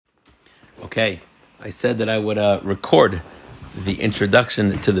Okay, I said that I would record the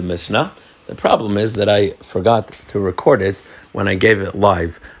introduction to the Mishnah. The problem is that I forgot to record it when I gave it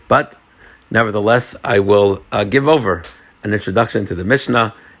live. But nevertheless, I will give over an introduction to the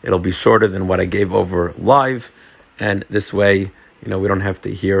Mishnah. It'll be shorter than what I gave over live. And this way, we don't have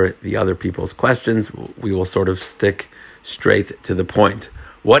to hear the other people's questions. We will sort of stick straight to the point.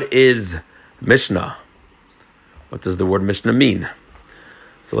 What is Mishnah? What does the word Mishnah mean?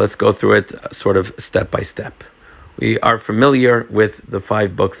 So let's go through it sort of step by step. We are familiar with the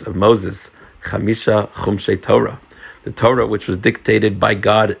 5 books of Moses, Chamisha Chumshei Torah, the Torah which was dictated by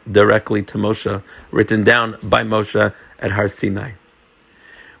God directly to Moshe, written down by Moshe at Har Sinai.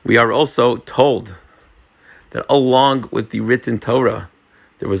 We are also told that along with the written Torah,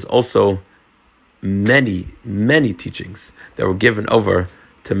 there was also many, many teachings that were given over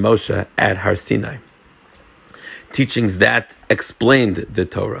to Moshe at Har Sinai. Teachings that explained the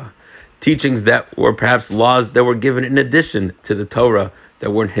Torah. Teachings that were perhaps laws that were given in addition to the Torah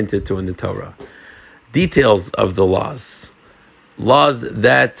that weren't hinted to in the Torah. Details of the laws. Laws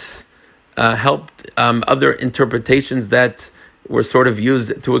that helped other interpretations that were sort of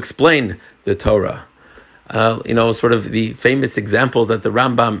used to explain the Torah. Sort of the famous examples that the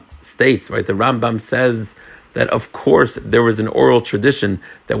Rambam states, right? The Rambam says that, of course, there was an oral tradition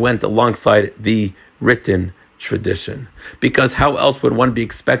that went alongside the written tradition. Because how else would one be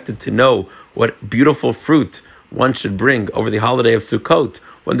expected to know what beautiful fruit one should bring over the holiday of Sukkot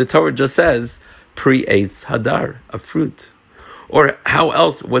when the Torah just says, pre-eitz hadar, a fruit? Or how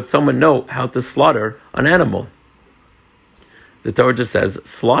else would someone know how to slaughter an animal? The Torah just says,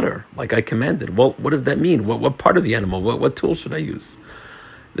 slaughter, like I commanded. Well, what does that mean? What part of the animal? What tool should I use?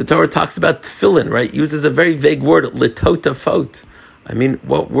 The Torah talks about tefillin, right? It uses a very vague word, litotafot. I mean,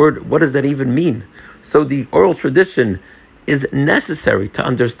 what does that even mean? So the oral tradition is necessary to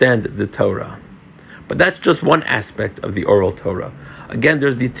understand the Torah. But that's just one aspect of the oral Torah. Again,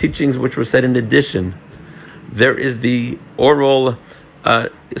 there's the teachings which were said in addition. There is the oral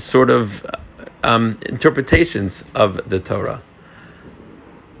interpretations of the Torah.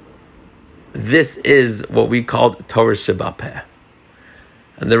 This is what we call Torah Sheba'al Peh.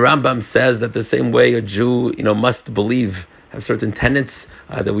 And the Rambam says that the same way a Jew, must believe, have certain tenets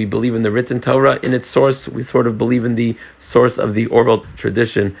that we believe in the written Torah in its source, we sort of believe in the source of the oral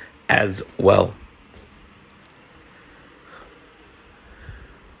tradition as well.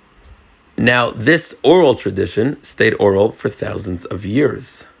 Now, this oral tradition stayed oral for thousands of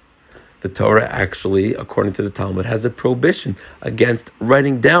years. The Torah actually, according to the Talmud, has a prohibition against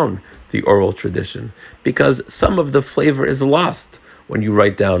writing down the oral tradition because some of the flavor is lost when you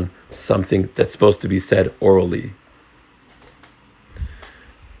write down something that's supposed to be said orally.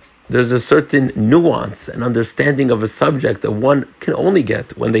 There's a certain nuance and understanding of a subject that one can only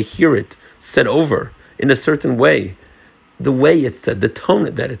get when they hear it said over in a certain way. The way it's said, the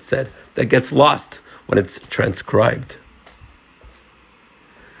tone that it's said, that gets lost when it's transcribed.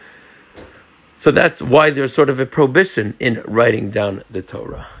 So that's why there's sort of a prohibition in writing down the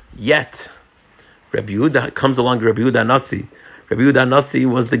Torah. Yet, Rabbi Yehuda comes along, Rabbi Yehuda Nasi. Rabbi Yehuda Nasi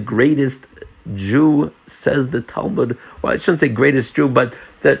was the greatest Jew, says the Talmud. Well, I shouldn't say greatest Jew, but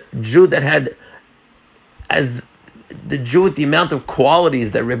the Jew that had, as the Jew with the amount of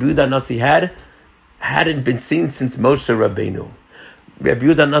qualities that Rabbi Yehuda Nasi hadn't been seen since Moshe Rabbeinu. Rabbi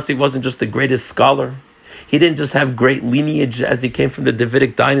Yehuda Nasi wasn't just the greatest scholar. He didn't just have great lineage as he came from the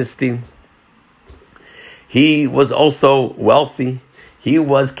Davidic dynasty. He was also wealthy. He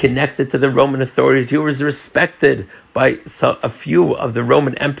was connected to the Roman authorities. He was respected by a few of the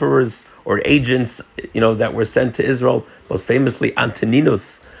Roman emperors or agents, that were sent to Israel, most famously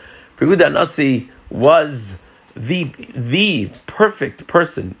Antoninus. Rabbi Yehuda Nasi was the perfect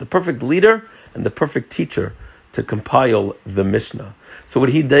person, the perfect leader, and the perfect teacher to compile the Mishnah. So what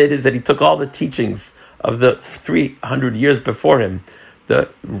he did is that he took all the teachings of the 300 years before him,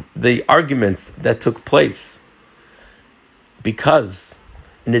 the arguments that took place, because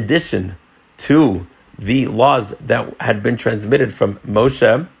in addition to the laws that had been transmitted from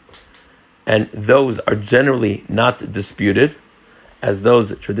Moshe, and those are generally not disputed, as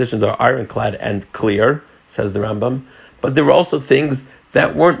those traditions are ironclad and clear, says the Rambam, but there were also things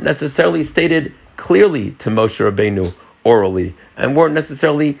that weren't necessarily stated clearly to Moshe Rabbeinu orally, and weren't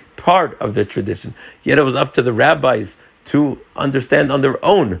necessarily part of the tradition. Yet it was up to the rabbis to understand on their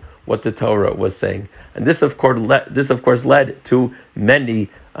own what the Torah was saying. And this, of course, led to many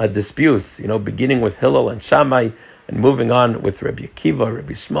disputes, beginning with Hillel and Shammai, and moving on with Rabbi Akiva,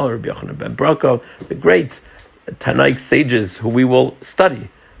 Rabbi Shmuel, Rabbi Yochanan ben Broko, the great Tanaic sages who we will study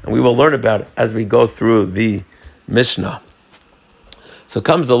and we will learn about as we go through the Mishnah. So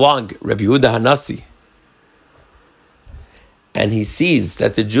comes along Rabbi Yehuda Hanasi, and he sees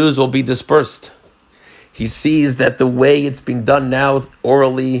that the Jews will be dispersed. He sees that the way it's being done now,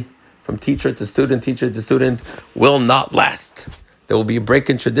 orally, from teacher to student, will not last. There will be a break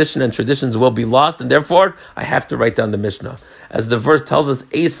in tradition, and traditions will be lost, and therefore, I have to write down the Mishnah. As the verse tells us,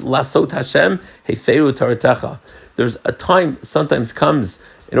 Eis lasot Hashem, heferu taratecha. There's a time, sometimes comes,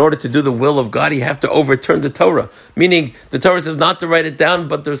 in order to do the will of God, you have to overturn the Torah. Meaning, the Torah says not to write it down,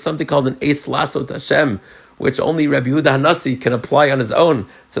 but there's something called an Eis lasot Hashem, which only Rabbi Yehuda Hanasi can apply on his own. It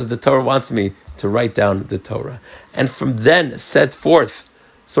says the Torah wants me to write down the Torah. And from then set forth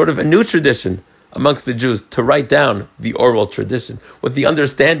sort of a new tradition amongst the Jews to write down the oral tradition with the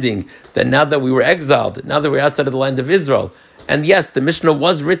understanding that now that we were exiled, now that we're outside of the land of Israel, and yes, the Mishnah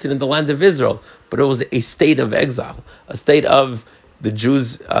was written in the land of Israel, but it was a state of exile, a state of the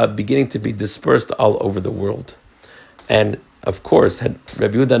Jews beginning to be dispersed all over the world. And of course, had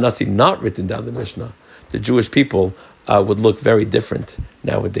Rabbi Yehuda Hanasi not written down the Mishnah, the Jewish people would look very different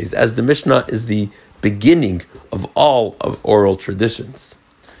nowadays, as the Mishnah is the beginning of all of oral traditions.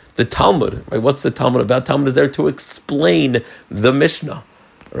 The Talmud, right? What's the Talmud about? Talmud is there to explain the Mishnah,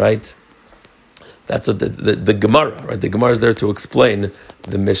 right? That's what the Gemara, right? The Gemara is there to explain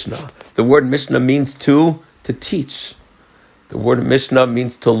the Mishnah. The word Mishnah means to teach. The word Mishnah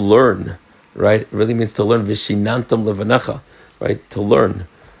means to learn, right? It really means to learn. Vishinantam levanecha, right? To learn.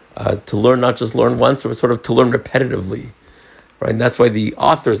 To learn, not just learn once, but sort of to learn repetitively, right? And that's why the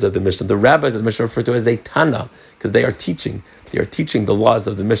authors of the Mishnah, the rabbis of the Mishnah, refer to as a Tana, because they are teaching. They are teaching the laws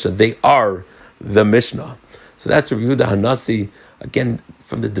of the Mishnah. They are the Mishnah. So that's Rabbi Yehuda Hanasi, again,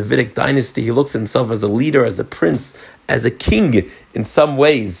 from the Davidic dynasty. He looks at himself as a leader, as a prince, as a king in some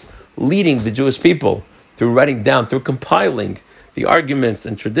ways, leading the Jewish people through writing down, through compiling the arguments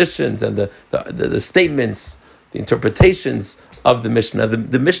and traditions and the statements, the interpretations of the Mishnah.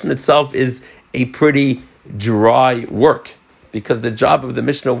 The Mishnah itself is a pretty dry work, because the job of the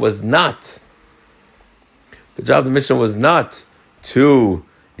Mishnah was not to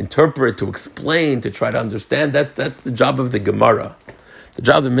interpret, to explain, to try to understand. That's the job of the Gemara. The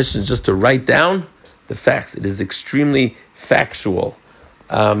job of the Mishnah is just to write down the facts. It is extremely factual.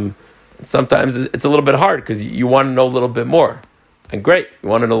 Sometimes it's a little bit hard because you want to know a little bit more. And great, you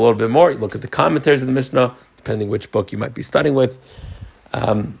want to know a little bit more, you look at the commentaries of the Mishnah, depending which book you might be studying with.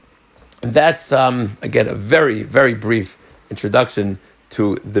 And that's, again, a very, very brief introduction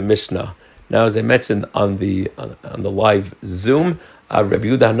to the Mishnah. Now, as I mentioned on the live Zoom, Rabbi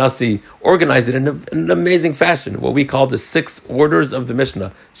Yehuda Hanasi organized it in an amazing fashion, what we call the 6 orders of the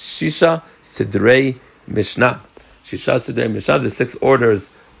Mishnah. Shisha Sidrei Mishnah. Shisha Sidrei Mishnah, the 6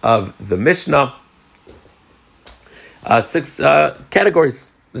 orders of the Mishnah. 6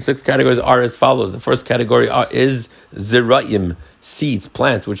 categories. The 6 categories are as follows. The first category is Zira'im, seeds,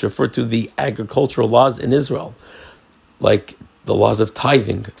 plants, which refer to the agricultural laws in Israel, like the laws of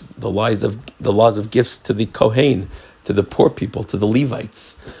tithing, the laws of gifts to the Kohen, to the poor people, to the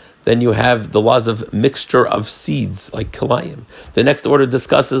Levites. Then you have the laws of mixture of seeds, like Kilayim. The next order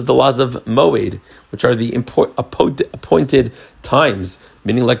discusses the laws of Moed, which are the appointed times,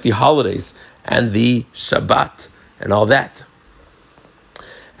 meaning like the holidays, and the Shabbat, and all that.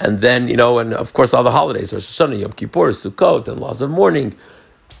 And then, and of course all the holidays, Rosh Hashanah, Yom Kippur, Sukkot, and laws of mourning.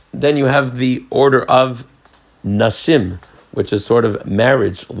 Then you have the order of Nashim, which is sort of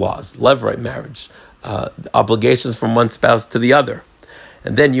marriage laws, levirate marriage, obligations from one spouse to the other.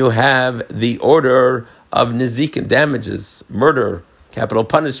 And then you have the order of Nizikin, damages, murder, capital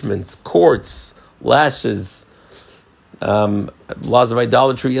punishments, courts, lashes, laws of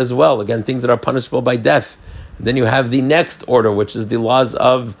idolatry as well. Again, things that are punishable by death. And then you have the next order, which is the laws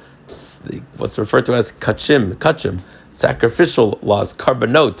of what's referred to as kachim, sacrificial laws,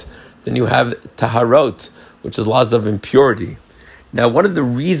 karbanot. Then you have taharot, which is laws of impurity. Now, one of the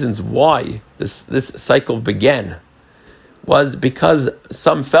reasons why this cycle began was because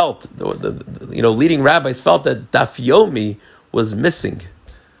some felt, leading rabbis felt that Daf Yomi was missing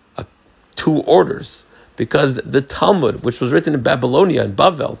 2 orders, because the Talmud, which was written in Babylonia and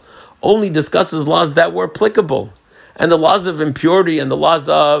Bavel, only discusses laws that were applicable. And the laws of impurity and the laws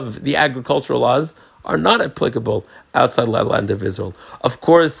of the agricultural laws are not applicable outside the land of Israel. Of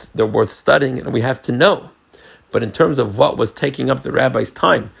course, they're worth studying and we have to know. But in terms of what was taking up the rabbis'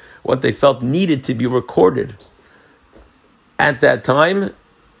 time, what they felt needed to be recorded at that time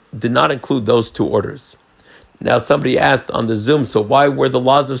did not include those 2 orders. Now, somebody asked on the Zoom, so why were the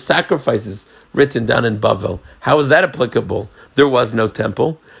laws of sacrifices written down in Bavel? How is that applicable? There was no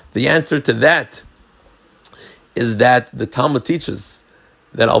temple. The answer to that is that the Talmud teaches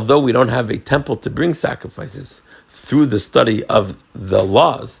that although we don't have a temple to bring sacrifices, through the study of the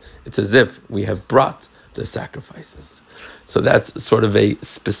laws, it's as if we have brought the sacrifices. So that's sort of a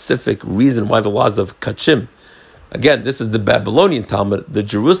specific reason why the laws of Kachim. Again, this is the Babylonian Talmud. The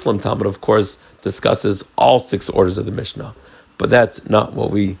Jerusalem Talmud, of course, discusses all 6 orders of the Mishnah. But that's not what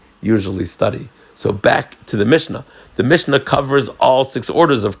we usually study. So back to the Mishnah. The Mishnah covers all 6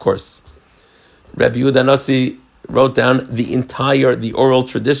 orders, of course. Rabbi Yehuda Nasi wrote down the oral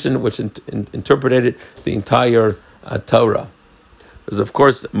tradition, which interpreted the entire Torah. There's, of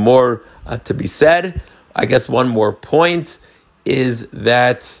course, more to be said. I guess one more point is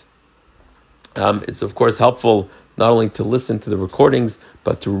that it's, of course, helpful not only to listen to the recordings,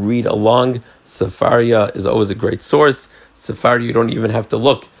 but to read along. Sefaria is always a great source. Sefaria, you don't even have to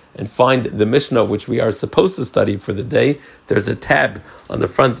look and find the Mishnah, which we are supposed to study for the day. There's a tab on the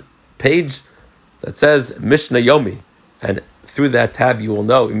front page that says Mishnah Yomi. And through that tab, you will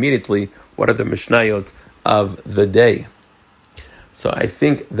know immediately what are the Mishnayot of the day. So I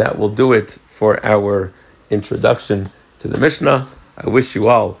think that will do it for our introduction to the Mishnah. I wish you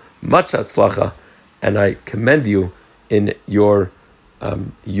all much hatzlacha, and I commend you in your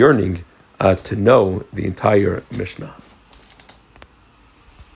yearning to know the entire Mishnah.